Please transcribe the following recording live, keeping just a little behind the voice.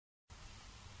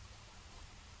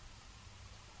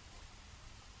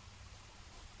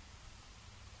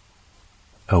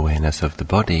awareness of the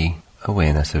body,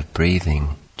 awareness of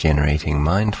breathing, generating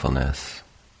mindfulness.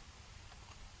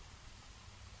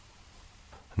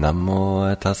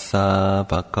 Namo tassa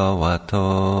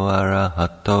bhagavato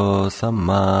arahato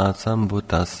samma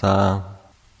sambuddhassa.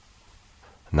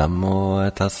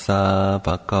 Namo tassa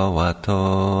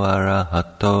bhagavato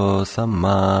arahato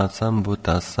samma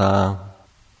sambuddhassa.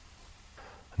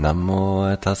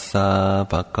 Namo tassa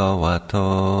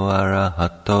bhagavato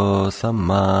arahato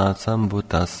samma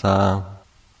sambuddhassa.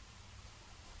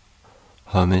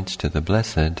 Homage to the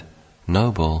Blessed,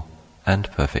 Noble, and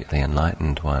Perfectly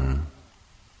Enlightened One.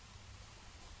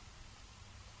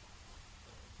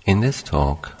 In this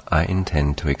talk, I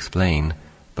intend to explain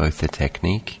both the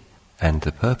technique and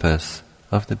the purpose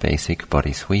of the basic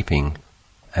body sweeping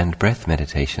and breath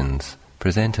meditations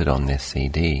presented on this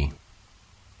CD.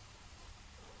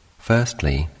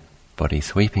 Firstly, body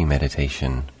sweeping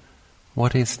meditation.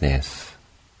 What is this?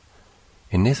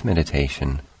 In this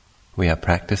meditation, we are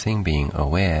practicing being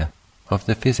aware of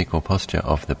the physical posture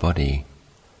of the body,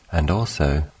 and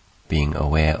also being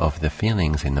aware of the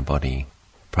feelings in the body,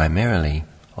 primarily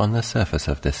on the surface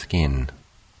of the skin.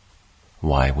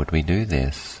 Why would we do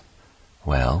this?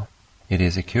 Well, it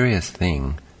is a curious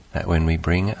thing that when we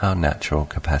bring our natural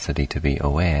capacity to be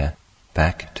aware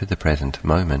back to the present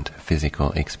moment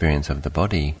physical experience of the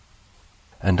body,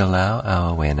 and allow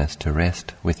our awareness to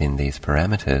rest within these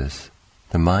parameters,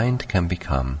 the mind can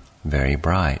become very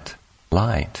bright,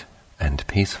 light, and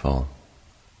peaceful.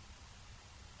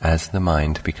 As the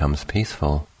mind becomes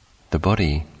peaceful, the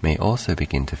body may also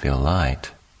begin to feel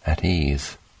light, at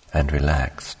ease, and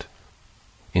relaxed.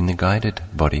 In the guided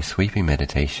body sweeping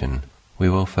meditation, we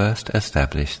will first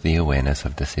establish the awareness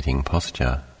of the sitting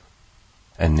posture,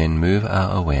 and then move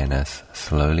our awareness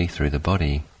slowly through the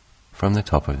body, from the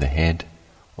top of the head,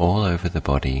 all over the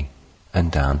body,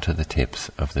 and down to the tips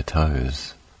of the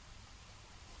toes.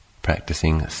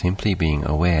 Practicing simply being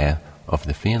aware of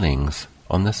the feelings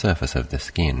on the surface of the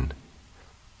skin.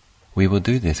 We will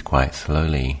do this quite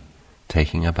slowly,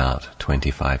 taking about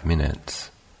 25 minutes.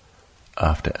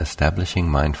 After establishing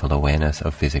mindful awareness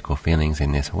of physical feelings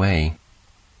in this way,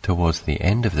 towards the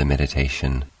end of the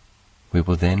meditation, we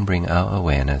will then bring our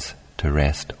awareness to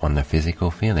rest on the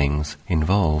physical feelings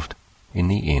involved in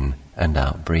the in and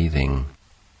out breathing,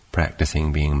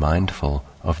 practicing being mindful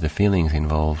of the feelings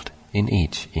involved in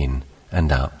each in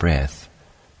and out breath,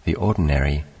 the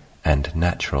ordinary and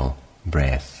natural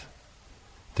breath.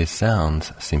 This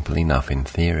sounds simple enough in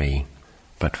theory,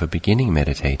 but for beginning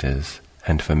meditators,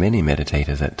 and for many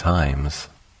meditators at times,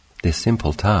 this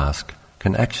simple task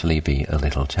can actually be a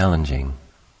little challenging.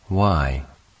 Why?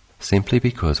 Simply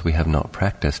because we have not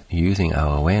practiced using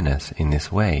our awareness in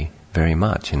this way very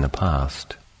much in the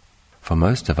past. For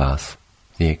most of us,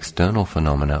 the external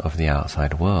phenomena of the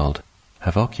outside world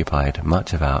have occupied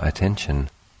much of our attention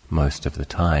most of the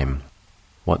time.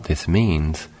 What this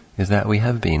means is that we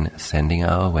have been sending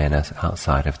our awareness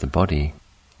outside of the body,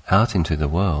 out into the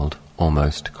world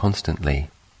almost constantly,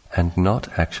 and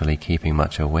not actually keeping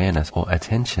much awareness or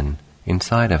attention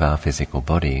inside of our physical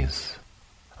bodies.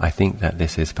 I think that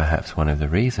this is perhaps one of the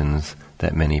reasons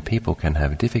that many people can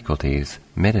have difficulties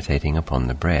meditating upon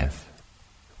the breath.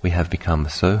 We have become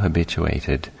so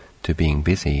habituated to being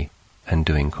busy and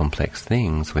doing complex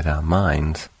things with our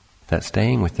minds that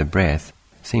staying with the breath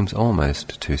seems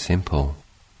almost too simple.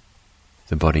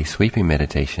 The body sweeping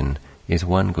meditation is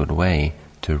one good way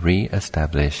to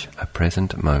re-establish a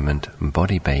present moment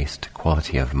body-based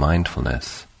quality of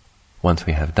mindfulness. Once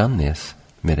we have done this,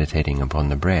 meditating upon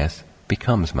the breath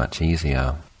becomes much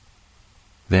easier.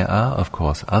 There are, of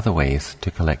course, other ways to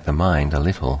collect the mind a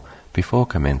little before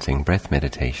commencing breath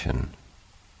meditation.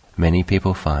 Many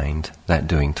people find that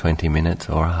doing 20 minutes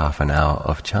or a half an hour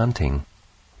of chanting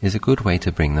is a good way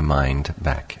to bring the mind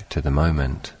back to the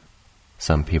moment.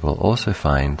 Some people also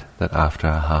find that after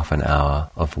a half an hour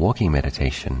of walking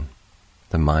meditation,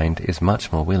 the mind is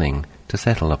much more willing to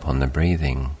settle upon the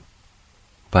breathing.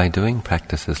 By doing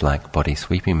practices like body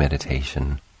sweeping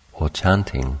meditation, or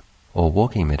chanting, or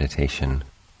walking meditation,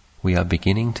 we are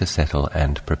beginning to settle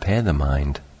and prepare the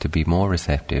mind to be more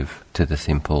receptive to the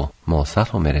simple, more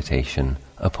subtle meditation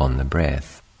upon the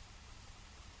breath.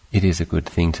 It is a good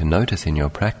thing to notice in your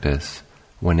practice,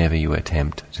 whenever you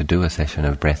attempt to do a session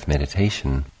of breath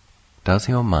meditation, does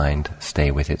your mind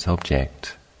stay with its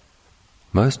object?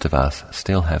 Most of us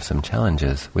still have some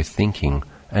challenges with thinking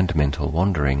and mental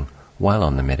wandering while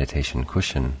on the meditation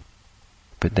cushion,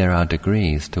 but there are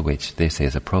degrees to which this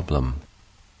is a problem.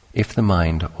 If the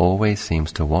mind always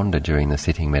seems to wander during the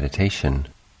sitting meditation,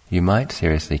 you might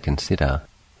seriously consider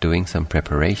doing some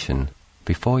preparation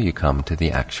before you come to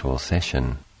the actual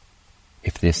session.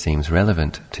 If this seems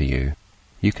relevant to you,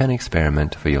 you can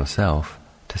experiment for yourself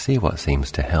to see what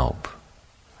seems to help.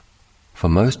 For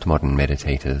most modern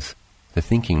meditators, the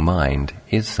thinking mind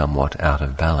is somewhat out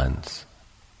of balance.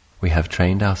 We have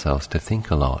trained ourselves to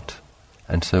think a lot,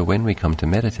 and so when we come to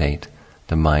meditate,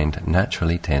 the mind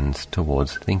naturally tends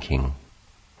towards thinking.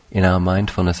 In our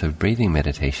mindfulness of breathing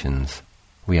meditations,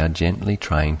 we are gently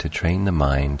trying to train the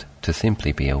mind to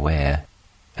simply be aware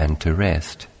and to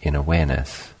rest in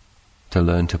awareness, to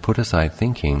learn to put aside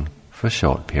thinking for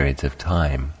short periods of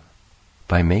time.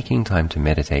 By making time to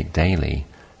meditate daily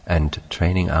and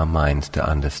training our minds to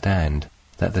understand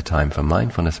that the time for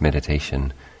mindfulness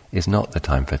meditation is not the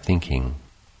time for thinking.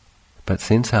 But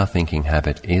since our thinking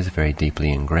habit is very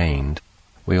deeply ingrained,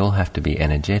 we all have to be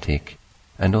energetic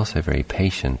and also very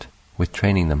patient with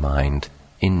training the mind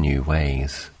in new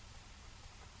ways.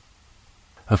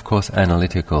 Of course,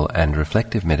 analytical and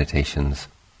reflective meditations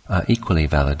are equally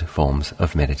valid forms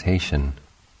of meditation,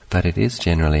 but it is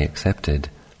generally accepted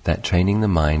that training the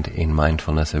mind in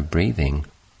mindfulness of breathing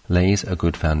lays a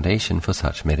good foundation for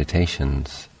such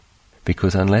meditations,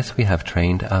 because unless we have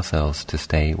trained ourselves to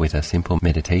stay with a simple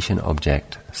meditation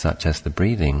object such as the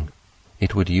breathing,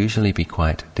 it would usually be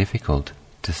quite difficult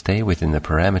to stay within the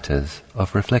parameters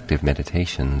of reflective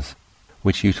meditations,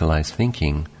 which utilize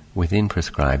thinking within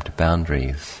prescribed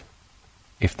boundaries.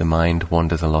 If the mind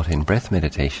wanders a lot in breath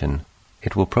meditation,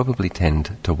 it will probably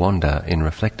tend to wander in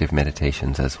reflective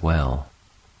meditations as well.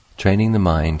 Training the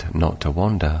mind not to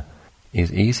wander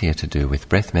is easier to do with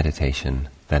breath meditation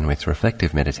than with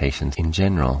reflective meditations in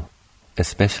general,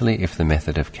 especially if the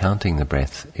method of counting the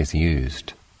breaths is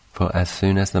used. For as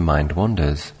soon as the mind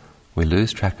wanders, we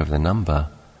lose track of the number,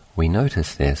 we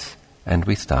notice this, and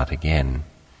we start again.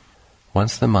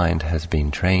 Once the mind has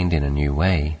been trained in a new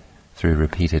way, through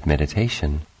repeated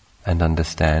meditation, and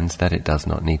understands that it does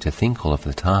not need to think all of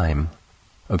the time,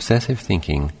 obsessive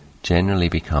thinking generally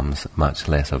becomes much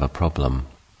less of a problem.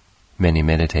 Many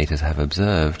meditators have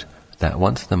observed that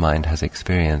once the mind has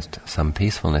experienced some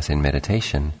peacefulness in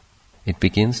meditation, it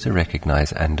begins to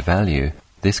recognize and value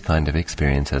this kind of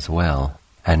experience as well,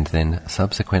 and then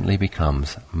subsequently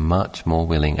becomes much more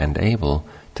willing and able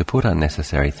to put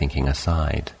unnecessary thinking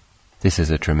aside. This is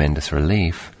a tremendous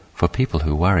relief for people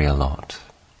who worry a lot.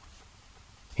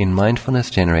 In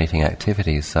mindfulness-generating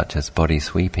activities such as body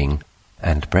sweeping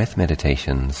and breath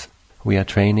meditations, we are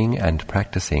training and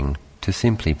practicing to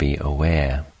simply be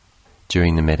aware.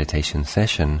 During the meditation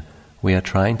session, we are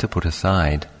trying to put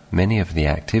aside many of the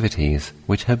activities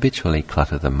which habitually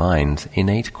clutter the mind's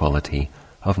innate quality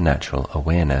of natural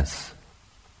awareness.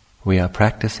 We are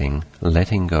practicing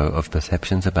letting go of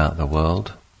perceptions about the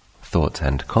world, thoughts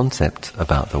and concepts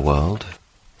about the world,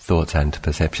 thoughts and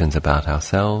perceptions about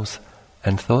ourselves,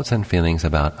 and thoughts and feelings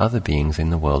about other beings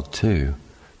in the world too,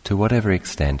 to whatever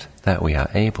extent that we are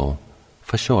able,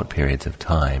 for short periods of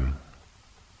time.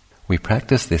 We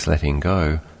practice this letting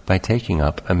go by taking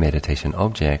up a meditation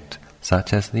object,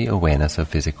 such as the awareness of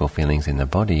physical feelings in the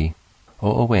body,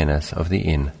 or awareness of the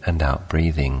in and out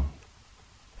breathing.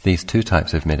 These two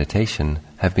types of meditation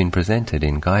have been presented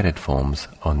in guided forms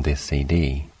on this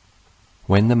CD.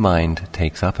 When the mind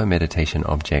takes up a meditation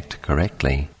object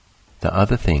correctly, the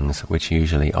other things which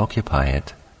usually occupy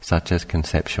it, such as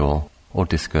conceptual or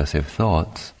discursive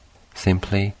thoughts,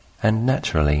 simply and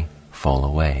naturally fall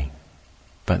away.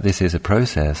 But this is a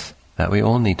process that we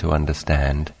all need to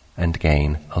understand and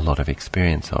gain a lot of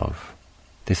experience of.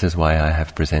 This is why I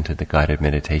have presented the guided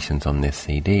meditations on this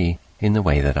CD in the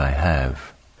way that I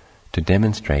have, to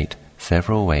demonstrate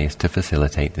several ways to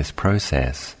facilitate this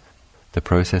process, the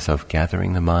process of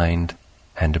gathering the mind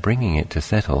and bringing it to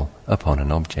settle upon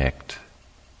an object.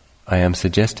 I am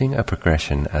suggesting a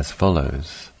progression as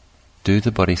follows. Do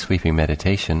the body sweeping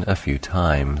meditation a few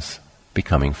times,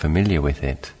 becoming familiar with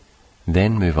it.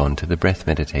 Then move on to the breath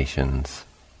meditations.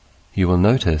 You will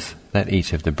notice that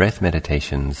each of the breath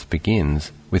meditations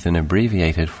begins with an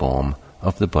abbreviated form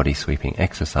of the body sweeping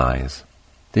exercise.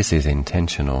 This is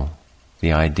intentional.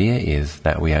 The idea is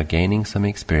that we are gaining some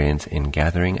experience in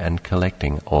gathering and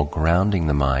collecting or grounding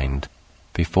the mind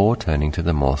before turning to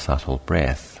the more subtle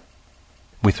breath.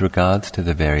 With regards to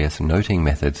the various noting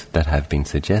methods that have been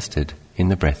suggested in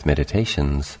the breath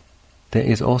meditations, there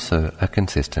is also a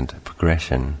consistent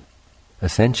progression.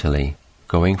 Essentially,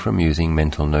 going from using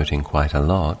mental noting quite a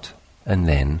lot, and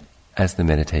then, as the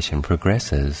meditation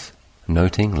progresses,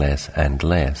 noting less and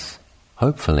less,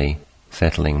 hopefully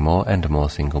settling more and more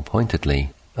single-pointedly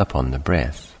upon the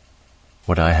breath.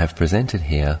 What I have presented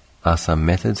here are some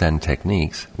methods and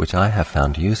techniques which I have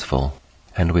found useful,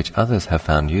 and which others have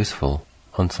found useful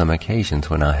on some occasions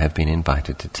when I have been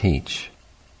invited to teach.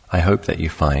 I hope that you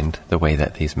find the way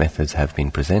that these methods have been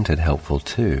presented helpful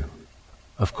too.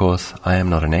 Of course, I am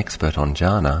not an expert on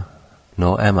jhana,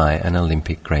 nor am I an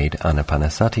Olympic-grade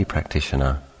Anapanasati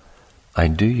practitioner. I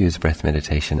do use breath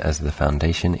meditation as the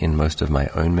foundation in most of my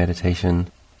own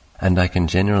meditation, and I can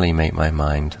generally make my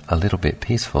mind a little bit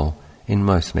peaceful in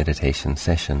most meditation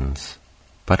sessions.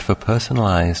 But for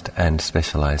personalized and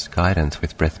specialized guidance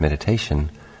with breath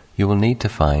meditation, you will need to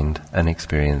find an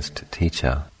experienced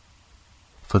teacher.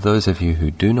 For those of you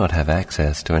who do not have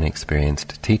access to an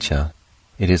experienced teacher,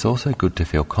 it is also good to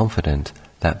feel confident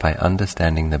that by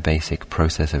understanding the basic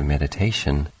process of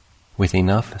meditation, with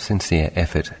enough sincere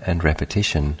effort and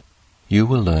repetition, you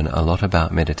will learn a lot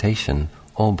about meditation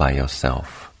all by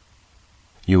yourself.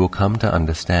 You will come to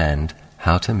understand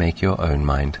how to make your own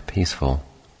mind peaceful,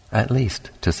 at least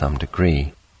to some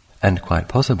degree, and quite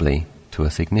possibly to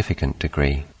a significant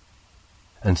degree.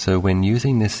 And so when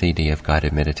using this CD of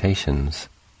guided meditations,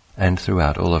 and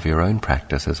throughout all of your own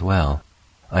practice as well,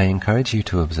 I encourage you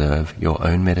to observe your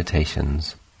own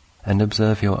meditations and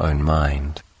observe your own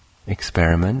mind.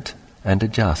 Experiment and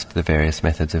adjust the various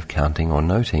methods of counting or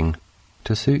noting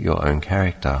to suit your own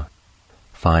character.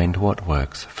 Find what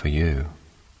works for you.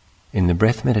 In the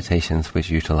breath meditations which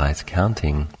utilize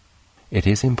counting, it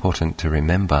is important to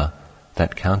remember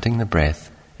that counting the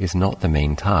breath is not the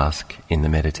main task in the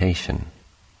meditation.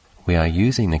 We are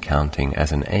using the counting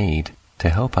as an aid to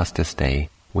help us to stay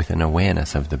with an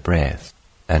awareness of the breath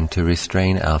and to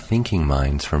restrain our thinking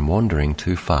minds from wandering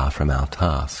too far from our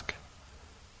task.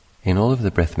 In all of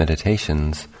the breath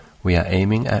meditations, we are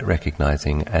aiming at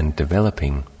recognizing and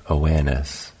developing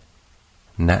awareness,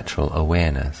 natural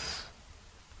awareness.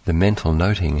 The mental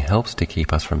noting helps to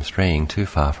keep us from straying too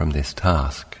far from this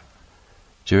task.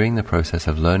 During the process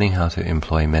of learning how to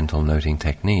employ mental noting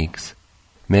techniques,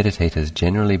 meditators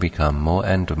generally become more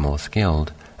and more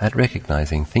skilled at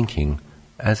recognizing thinking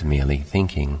as merely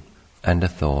thinking, and a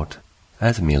thought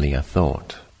as merely a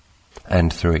thought,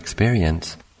 and through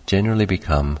experience generally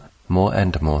become more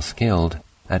and more skilled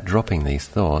at dropping these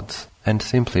thoughts and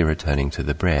simply returning to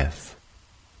the breath.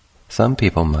 Some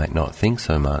people might not think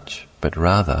so much, but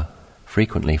rather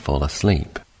frequently fall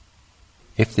asleep.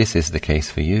 If this is the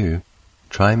case for you,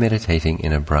 try meditating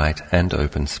in a bright and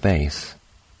open space,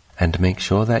 and make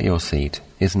sure that your seat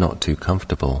is not too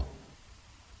comfortable.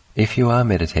 If you are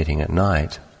meditating at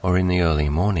night or in the early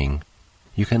morning,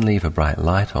 you can leave a bright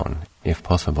light on, if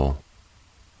possible.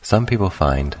 Some people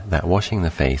find that washing the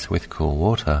face with cool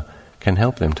water can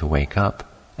help them to wake up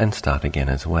and start again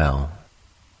as well.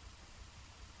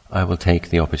 I will take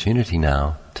the opportunity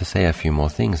now to say a few more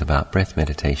things about breath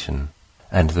meditation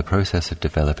and the process of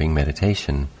developing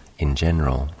meditation in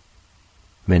general.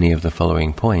 Many of the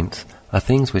following points are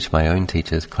things which my own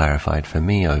teachers clarified for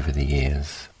me over the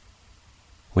years.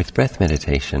 With breath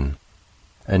meditation,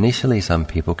 initially some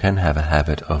people can have a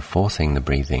habit of forcing the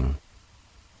breathing.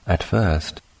 At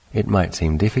first, it might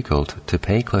seem difficult to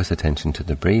pay close attention to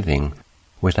the breathing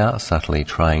without subtly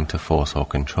trying to force or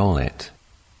control it.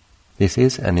 This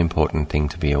is an important thing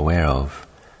to be aware of,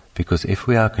 because if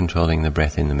we are controlling the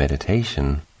breath in the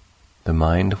meditation, the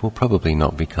mind will probably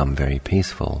not become very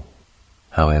peaceful.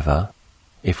 However,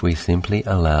 if we simply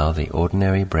allow the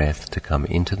ordinary breath to come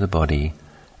into the body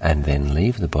and then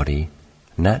leave the body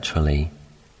naturally,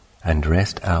 and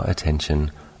rest our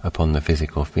attention upon the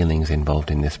physical feelings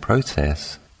involved in this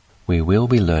process, we will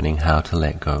be learning how to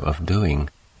let go of doing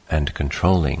and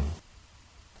controlling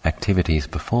activities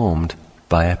performed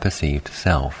by a perceived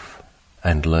self,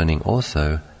 and learning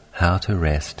also how to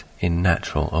rest in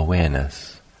natural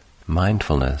awareness,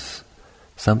 mindfulness,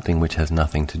 something which has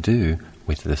nothing to do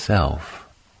with the self.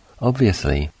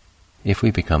 Obviously, if we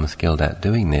become skilled at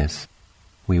doing this,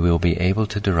 we will be able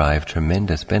to derive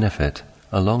tremendous benefit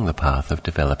along the path of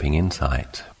developing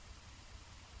insight.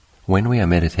 When we are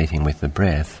meditating with the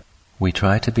breath, we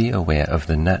try to be aware of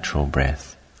the natural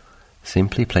breath,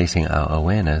 simply placing our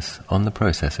awareness on the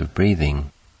process of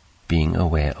breathing, being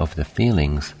aware of the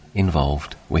feelings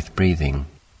involved with breathing,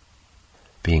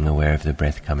 being aware of the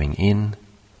breath coming in,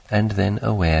 and then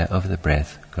aware of the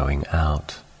breath going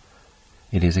out.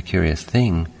 It is a curious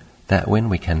thing that when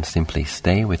we can simply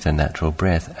stay with the natural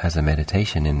breath as a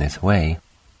meditation in this way,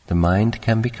 the mind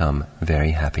can become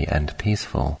very happy and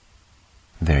peaceful,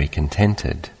 very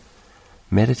contented.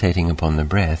 Meditating upon the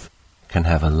breath can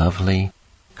have a lovely,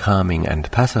 calming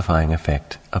and pacifying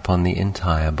effect upon the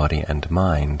entire body and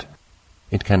mind.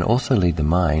 It can also lead the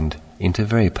mind into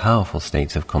very powerful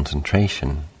states of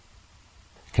concentration.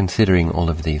 Considering all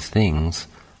of these things,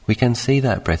 we can see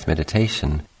that breath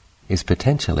meditation is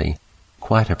potentially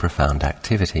quite a profound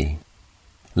activity,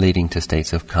 leading to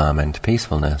states of calm and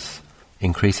peacefulness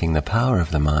increasing the power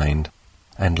of the mind,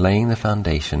 and laying the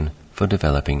foundation for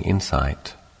developing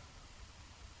insight.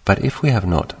 But if we have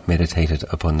not meditated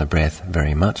upon the breath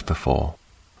very much before,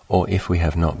 or if we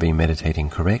have not been meditating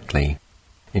correctly,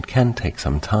 it can take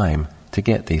some time to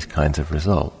get these kinds of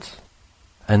results.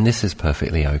 And this is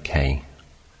perfectly okay.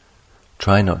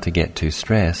 Try not to get too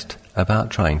stressed about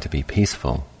trying to be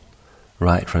peaceful.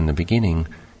 Right from the beginning,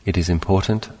 it is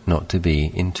important not to be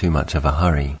in too much of a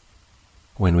hurry.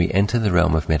 When we enter the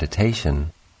realm of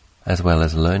meditation, as well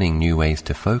as learning new ways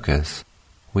to focus,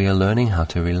 we are learning how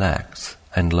to relax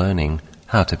and learning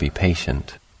how to be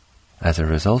patient. As a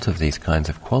result of these kinds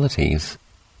of qualities,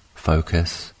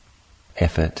 focus,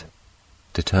 effort,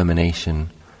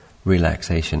 determination,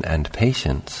 relaxation and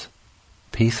patience,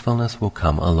 peacefulness will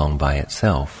come along by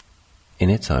itself, in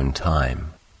its own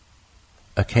time.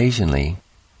 Occasionally,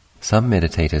 some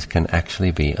meditators can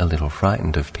actually be a little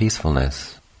frightened of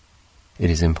peacefulness. It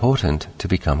is important to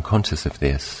become conscious of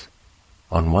this.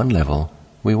 On one level,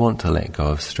 we want to let go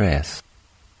of stress,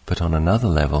 but on another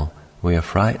level, we are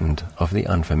frightened of the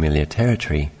unfamiliar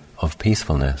territory of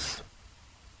peacefulness.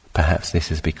 Perhaps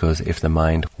this is because if the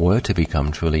mind were to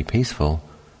become truly peaceful,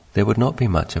 there would not be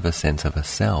much of a sense of a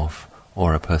self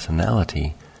or a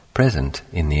personality present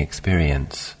in the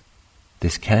experience.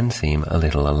 This can seem a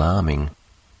little alarming,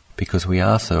 because we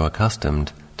are so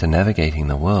accustomed to navigating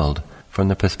the world from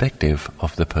the perspective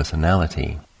of the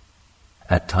personality.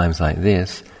 At times like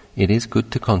this, it is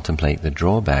good to contemplate the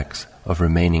drawbacks of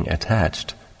remaining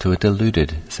attached to a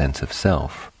deluded sense of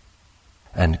self,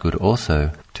 and good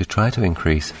also to try to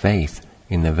increase faith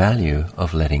in the value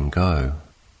of letting go.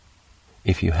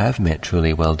 If you have met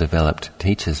truly well-developed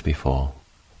teachers before,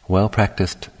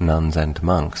 well-practiced nuns and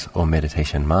monks or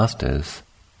meditation masters,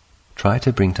 try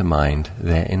to bring to mind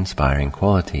their inspiring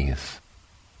qualities.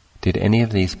 Did any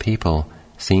of these people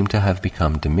seem to have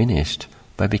become diminished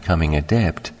by becoming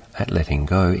adept at letting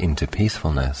go into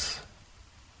peacefulness?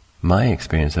 My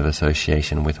experience of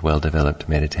association with well-developed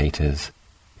meditators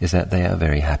is that they are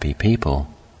very happy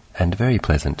people and very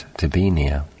pleasant to be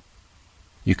near.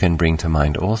 You can bring to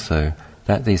mind also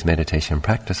that these meditation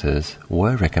practices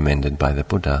were recommended by the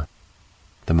Buddha,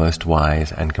 the most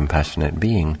wise and compassionate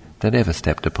being that ever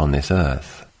stepped upon this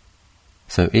earth.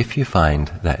 So if you find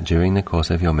that during the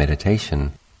course of your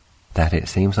meditation that it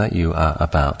seems like you are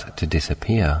about to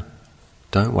disappear,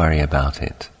 don't worry about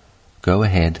it. Go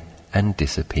ahead and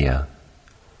disappear.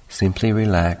 Simply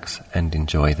relax and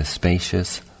enjoy the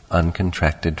spacious,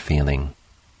 uncontracted feeling.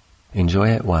 Enjoy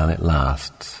it while it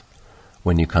lasts.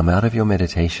 When you come out of your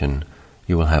meditation,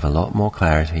 you will have a lot more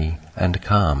clarity and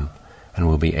calm, and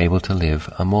will be able to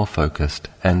live a more focused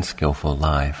and skillful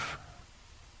life.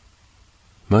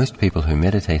 Most people who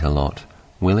meditate a lot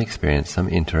will experience some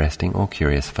interesting or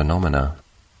curious phenomena.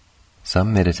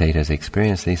 Some meditators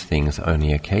experience these things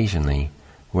only occasionally,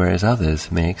 whereas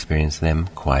others may experience them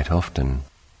quite often.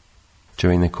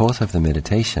 During the course of the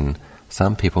meditation,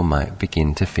 some people might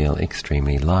begin to feel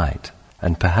extremely light,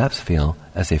 and perhaps feel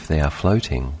as if they are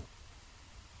floating.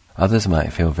 Others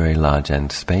might feel very large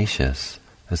and spacious,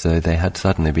 as though they had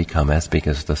suddenly become as big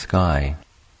as the sky.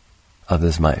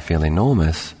 Others might feel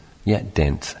enormous, yet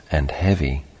dense and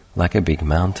heavy, like a big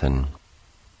mountain.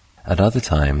 At other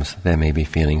times, there may be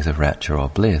feelings of rapture or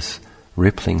bliss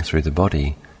rippling through the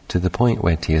body to the point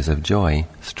where tears of joy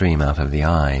stream out of the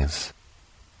eyes.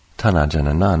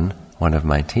 Tanajana Nun, one of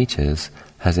my teachers,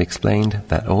 has explained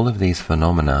that all of these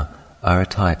phenomena are a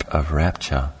type of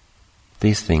rapture.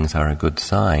 These things are a good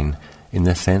sign in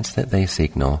the sense that they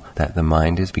signal that the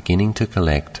mind is beginning to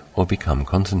collect or become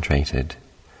concentrated.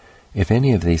 If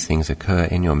any of these things occur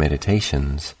in your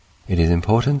meditations, it is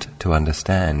important to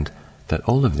understand that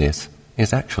all of this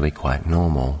is actually quite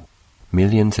normal.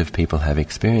 Millions of people have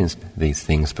experienced these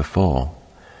things before.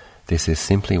 This is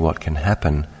simply what can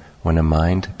happen when a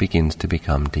mind begins to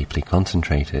become deeply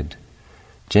concentrated.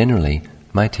 Generally,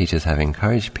 my teachers have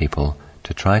encouraged people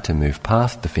to try to move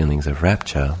past the feelings of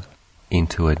rapture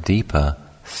into a deeper,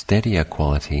 steadier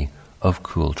quality of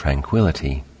cool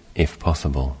tranquility, if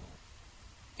possible.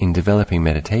 In developing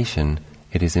meditation,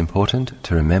 it is important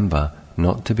to remember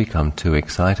not to become too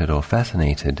excited or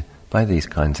fascinated by these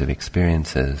kinds of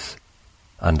experiences,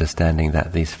 understanding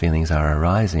that these feelings are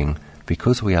arising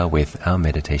because we are with our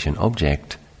meditation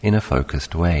object in a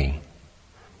focused way.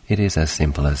 It is as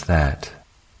simple as that.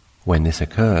 When this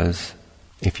occurs,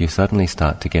 if you suddenly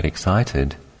start to get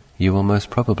excited, you will most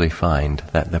probably find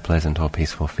that the pleasant or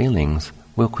peaceful feelings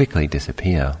will quickly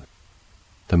disappear.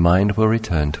 The mind will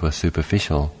return to a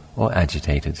superficial or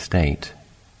agitated state.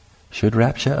 Should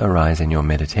rapture arise in your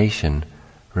meditation,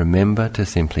 remember to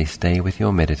simply stay with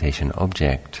your meditation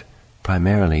object.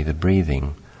 primarily the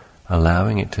breathing,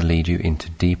 allowing it to lead you into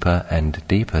deeper and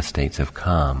deeper states of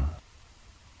calm.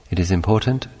 It is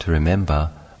important to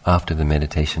remember, after the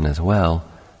meditation as well,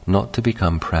 not to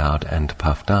become proud and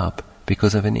puffed up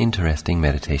because of an interesting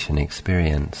meditation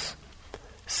experience.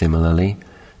 Similarly,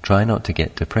 try not to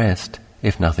get depressed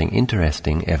if nothing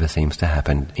interesting ever seems to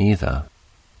happen either.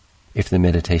 If the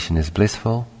meditation is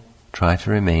blissful, try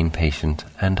to remain patient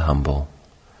and humble.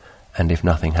 And if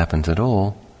nothing happens at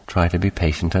all, try to be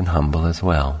patient and humble as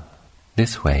well.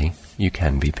 This way, you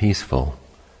can be peaceful.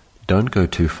 Don't go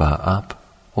too far up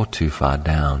or too far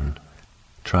down.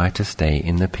 Try to stay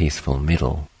in the peaceful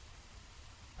middle.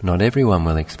 Not everyone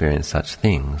will experience such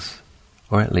things,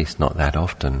 or at least not that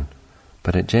often,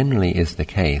 but it generally is the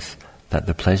case that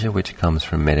the pleasure which comes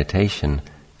from meditation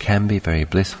can be very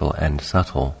blissful and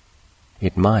subtle.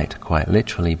 It might quite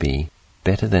literally be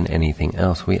better than anything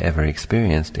else we ever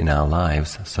experienced in our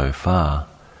lives so far.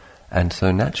 And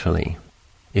so naturally,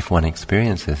 if one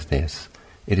experiences this,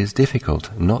 it is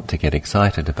difficult not to get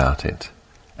excited about it,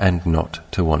 and not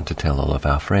to want to tell all of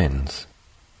our friends.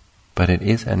 But it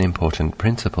is an important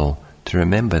principle to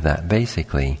remember that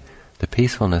basically, the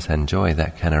peacefulness and joy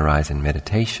that can arise in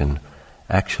meditation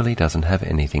actually doesn't have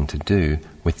anything to do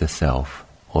with the self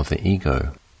or the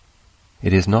ego.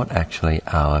 It is not actually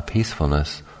our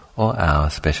peacefulness or our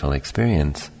special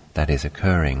experience that is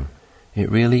occurring. It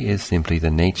really is simply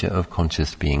the nature of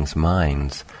conscious beings'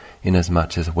 minds,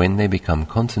 inasmuch as when they become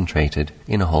concentrated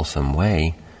in a wholesome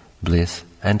way, bliss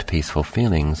and peaceful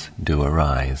feelings do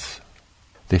arise.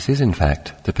 This is in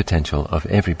fact the potential of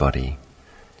everybody.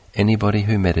 Anybody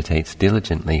who meditates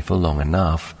diligently for long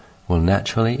enough will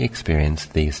naturally experience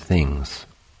these things.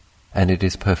 And it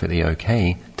is perfectly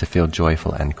okay to feel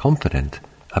joyful and confident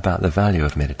about the value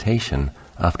of meditation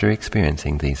after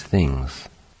experiencing these things.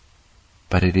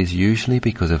 But it is usually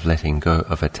because of letting go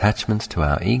of attachments to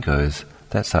our egos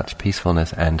that such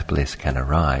peacefulness and bliss can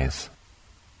arise.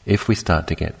 If we start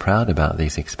to get proud about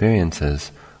these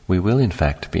experiences, we will in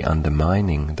fact be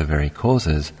undermining the very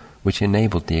causes which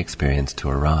enabled the experience to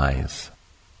arise.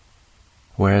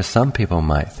 Whereas some people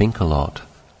might think a lot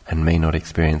and may not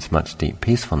experience much deep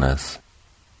peacefulness,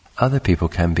 other people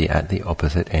can be at the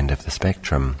opposite end of the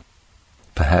spectrum,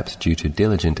 perhaps due to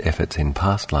diligent efforts in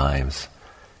past lives.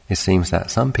 It seems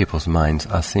that some people's minds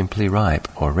are simply ripe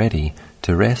or ready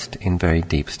to rest in very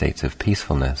deep states of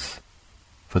peacefulness.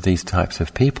 For these types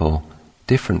of people,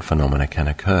 different phenomena can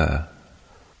occur.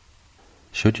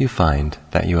 Should you find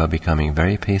that you are becoming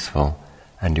very peaceful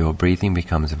and your breathing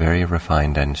becomes very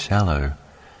refined and shallow,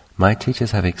 my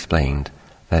teachers have explained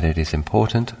that it is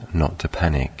important not to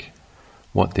panic.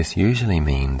 What this usually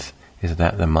means is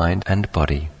that the mind and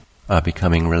body are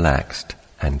becoming relaxed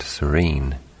and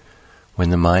serene. When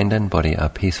the mind and body are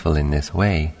peaceful in this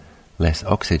way, less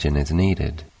oxygen is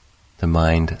needed. The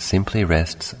mind simply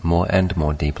rests more and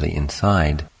more deeply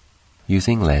inside,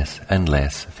 using less and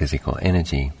less physical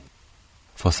energy.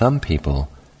 For some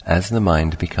people, as the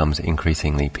mind becomes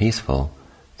increasingly peaceful,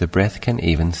 the breath can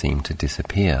even seem to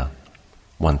disappear.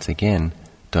 Once again,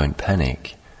 don't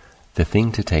panic. The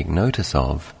thing to take notice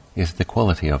of is the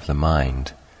quality of the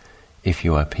mind. If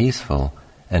you are peaceful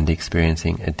and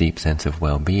experiencing a deep sense of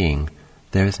well-being,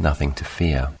 there is nothing to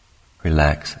fear.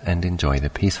 Relax and enjoy the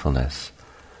peacefulness.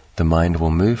 The mind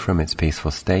will move from its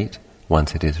peaceful state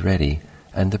once it is ready,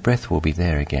 and the breath will be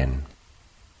there again.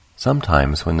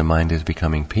 Sometimes when the mind is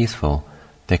becoming peaceful,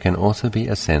 there can also be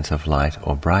a sense of light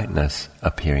or brightness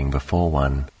appearing before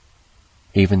one.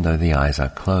 Even though the eyes are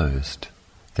closed,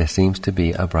 there seems to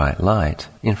be a bright light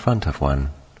in front of one.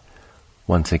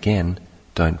 Once again,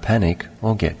 don't panic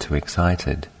or get too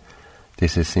excited.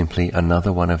 This is simply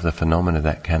another one of the phenomena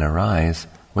that can arise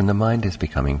when the mind is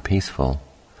becoming peaceful.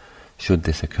 Should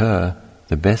this occur,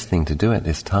 the best thing to do at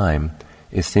this time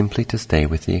is simply to stay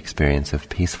with the experience of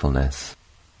peacefulness.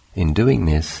 In doing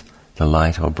this, the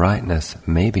light or brightness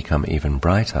may become even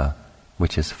brighter,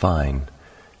 which is fine.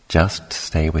 Just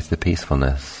stay with the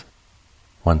peacefulness.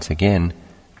 Once again,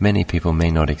 many people may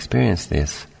not experience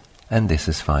this, and this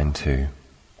is fine too.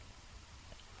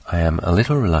 I am a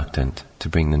little reluctant to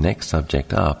bring the next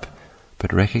subject up,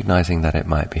 but recognizing that it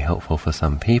might be helpful for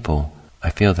some people, I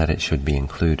feel that it should be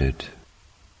included.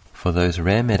 For those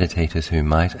rare meditators who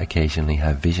might occasionally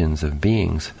have visions of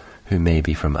beings who may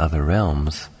be from other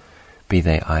realms, be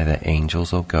they either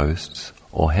angels or ghosts,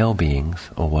 or hell beings,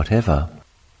 or whatever,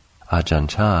 Ajahn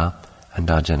Chah and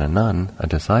Ajahn Anan, a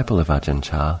disciple of Ajahn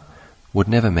Chah, would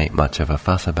never make much of a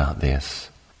fuss about this.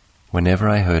 Whenever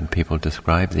I heard people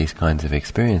describe these kinds of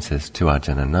experiences to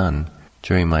Ajahn Anan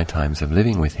during my times of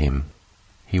living with him,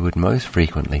 he would most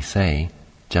frequently say,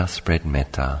 "Just spread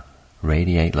metta,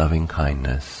 radiate loving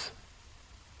kindness.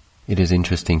 It is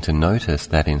interesting to notice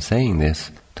that in saying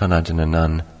this, Tanajan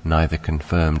Anan neither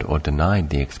confirmed or denied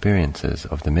the experiences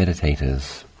of the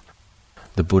meditators.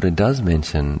 The Buddha does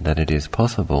mention that it is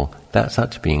possible that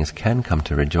such beings can come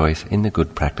to rejoice in the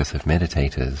good practice of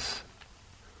meditators.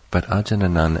 But Ajahn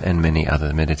Anan and many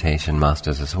other meditation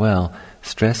masters as well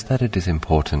stress that it is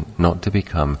important not to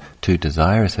become too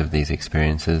desirous of these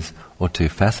experiences or too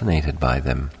fascinated by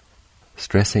them,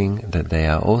 stressing that they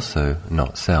are also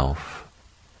not self.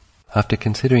 After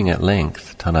considering at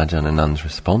length Tanajan Anand's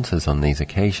responses on these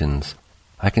occasions,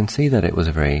 I can see that it was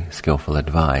a very skillful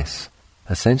advice.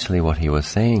 Essentially what he was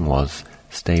saying was,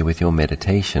 stay with your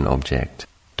meditation object,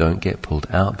 don't get pulled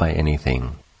out by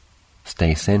anything.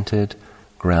 Stay centered,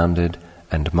 grounded,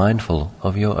 and mindful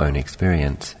of your own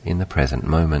experience in the present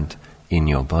moment, in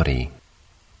your body.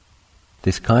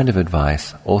 This kind of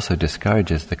advice also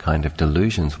discourages the kind of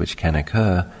delusions which can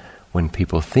occur when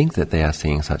people think that they are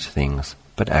seeing such things,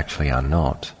 but actually are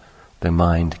not. The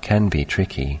mind can be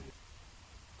tricky.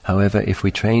 However, if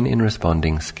we train in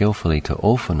responding skillfully to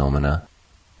all phenomena,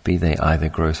 be they either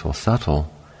gross or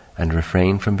subtle, and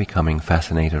refrain from becoming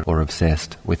fascinated or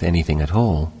obsessed with anything at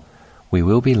all, we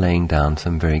will be laying down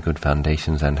some very good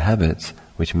foundations and habits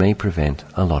which may prevent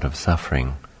a lot of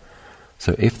suffering.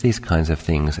 So if these kinds of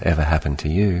things ever happen to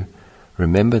you,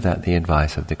 remember that the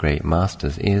advice of the great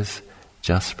masters is,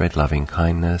 just spread loving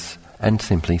kindness and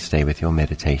simply stay with your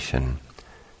meditation.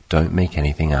 Don't make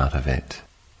anything out of it.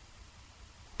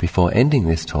 Before ending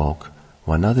this talk,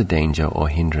 one other danger or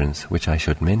hindrance which I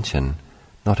should mention,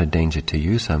 not a danger to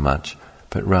you so much,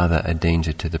 but rather a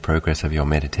danger to the progress of your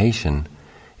meditation,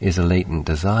 is a latent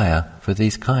desire for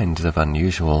these kinds of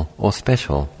unusual or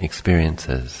special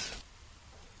experiences.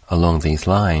 Along these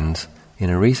lines, in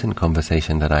a recent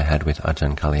conversation that I had with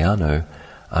Ajahn Kalyano,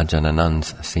 Ajahn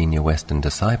Anand's senior Western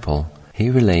disciple, he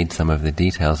relayed some of the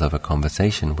details of a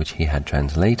conversation which he had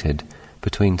translated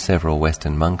between several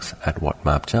Western monks at Wat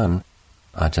Map Jan,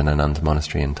 Ajahn Anand's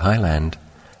monastery in Thailand,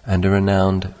 and a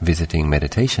renowned visiting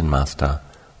meditation master,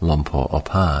 Lumpur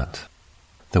Opat.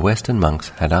 The Western monks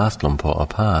had asked Lumpur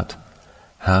Opat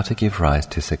how to give rise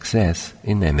to success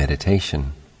in their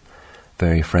meditation.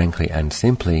 Very frankly and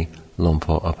simply,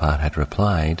 Lumpur Opat had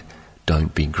replied,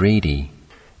 "Don't be greedy.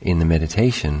 In the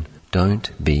meditation, don't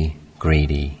be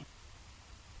greedy."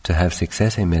 To have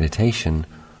success in meditation,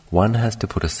 one has to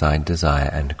put aside desire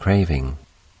and craving.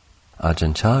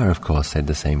 Ajahn Chah, of course, said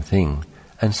the same thing,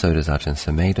 and so does Ajahn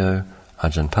Sumedho,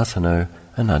 Ajahn Pasano,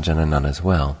 and Ajahn Anan as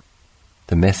well.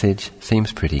 The message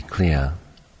seems pretty clear.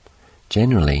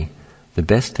 Generally, the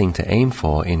best thing to aim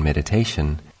for in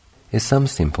meditation is some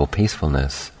simple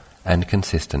peacefulness and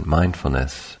consistent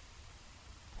mindfulness.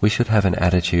 We should have an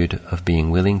attitude of being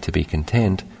willing to be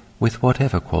content with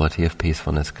whatever quality of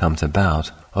peacefulness comes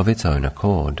about of its own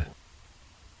accord.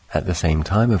 At the same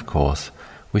time, of course,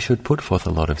 we should put forth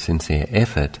a lot of sincere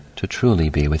effort to truly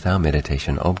be with our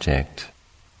meditation object.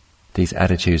 These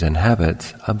attitudes and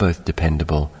habits are both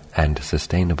dependable and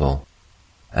sustainable,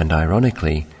 and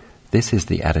ironically, this is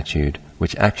the attitude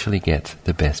which actually gets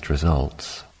the best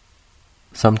results.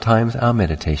 Sometimes our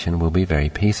meditation will be very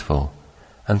peaceful,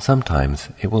 and sometimes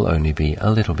it will only be a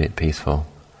little bit peaceful,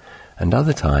 and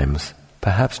other times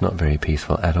perhaps not very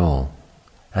peaceful at all,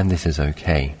 and this is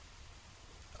okay.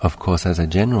 Of course, as a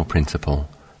general principle,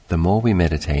 the more we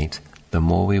meditate, the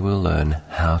more we will learn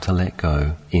how to let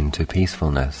go into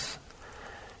peacefulness.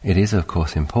 It is, of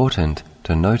course, important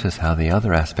to notice how the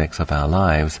other aspects of our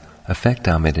lives affect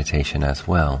our meditation as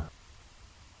well.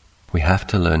 We have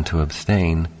to learn to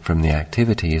abstain from the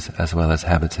activities as well as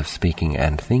habits of speaking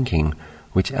and thinking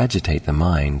which agitate the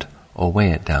mind or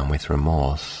weigh it down with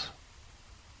remorse.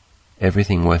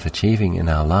 Everything worth achieving in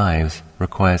our lives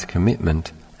requires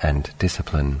commitment and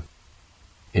discipline.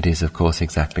 It is, of course,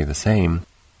 exactly the same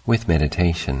with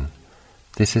meditation.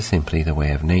 This is simply the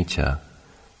way of nature.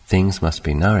 Things must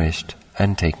be nourished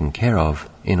and taken care of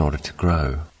in order to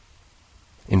grow.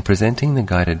 In presenting the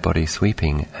guided body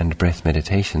sweeping and breath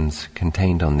meditations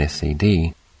contained on this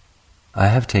CD, I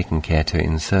have taken care to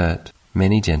insert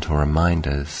many gentle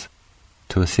reminders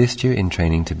to assist you in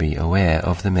training to be aware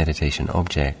of the meditation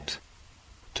object,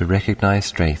 to recognize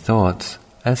stray thoughts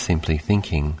as simply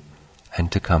thinking, and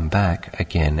to come back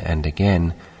again and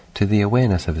again to the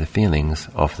awareness of the feelings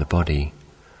of the body,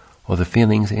 or the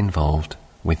feelings involved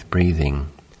with breathing.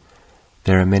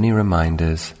 There are many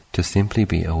reminders to simply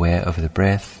be aware of the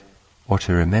breath, or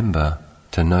to remember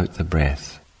to note the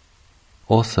breath.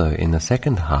 Also, in the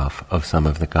second half of some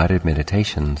of the guided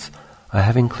meditations, I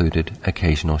have included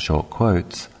occasional short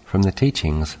quotes from the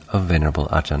teachings of Venerable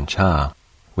Ajahn Chah,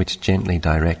 which gently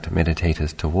direct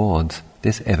meditators towards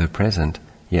this ever-present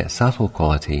yet subtle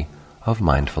quality of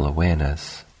mindful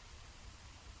awareness.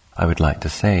 I would like to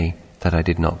say that I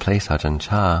did not place Ajahn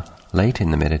Chah late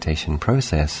in the meditation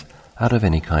process out of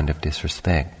any kind of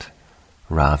disrespect.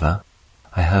 Rather,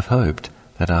 I have hoped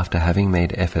that after having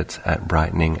made efforts at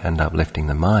brightening and uplifting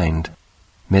the mind,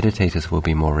 meditators will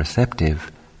be more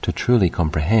receptive to truly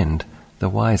comprehend the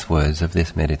wise words of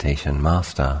this meditation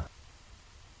master.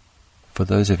 For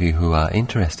those of you who are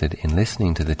interested in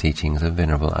listening to the teachings of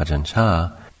Venerable Ajahn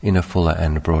Chah in a fuller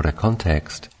and broader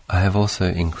context, I have also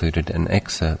included an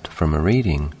excerpt from a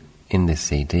reading in this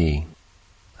CD,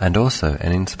 and also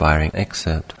an inspiring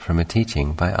excerpt from a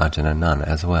teaching by Ajahn Anan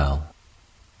as well.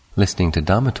 Listening to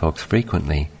Dharma talks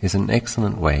frequently is an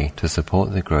excellent way to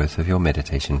support the growth of your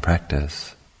meditation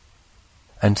practice.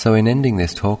 And so in ending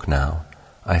this talk now,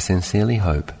 I sincerely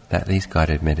hope that these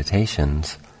guided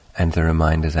meditations and the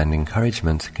reminders and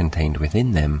encouragements contained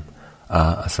within them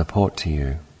are a support to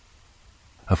you.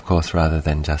 Of course, rather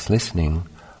than just listening,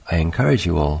 I encourage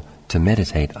you all to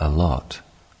meditate a lot.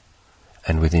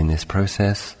 And within this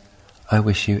process, I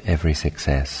wish you every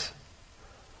success.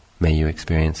 May you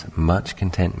experience much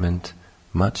contentment,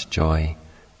 much joy,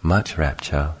 much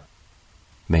rapture.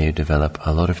 May you develop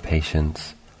a lot of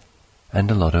patience and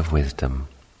a lot of wisdom.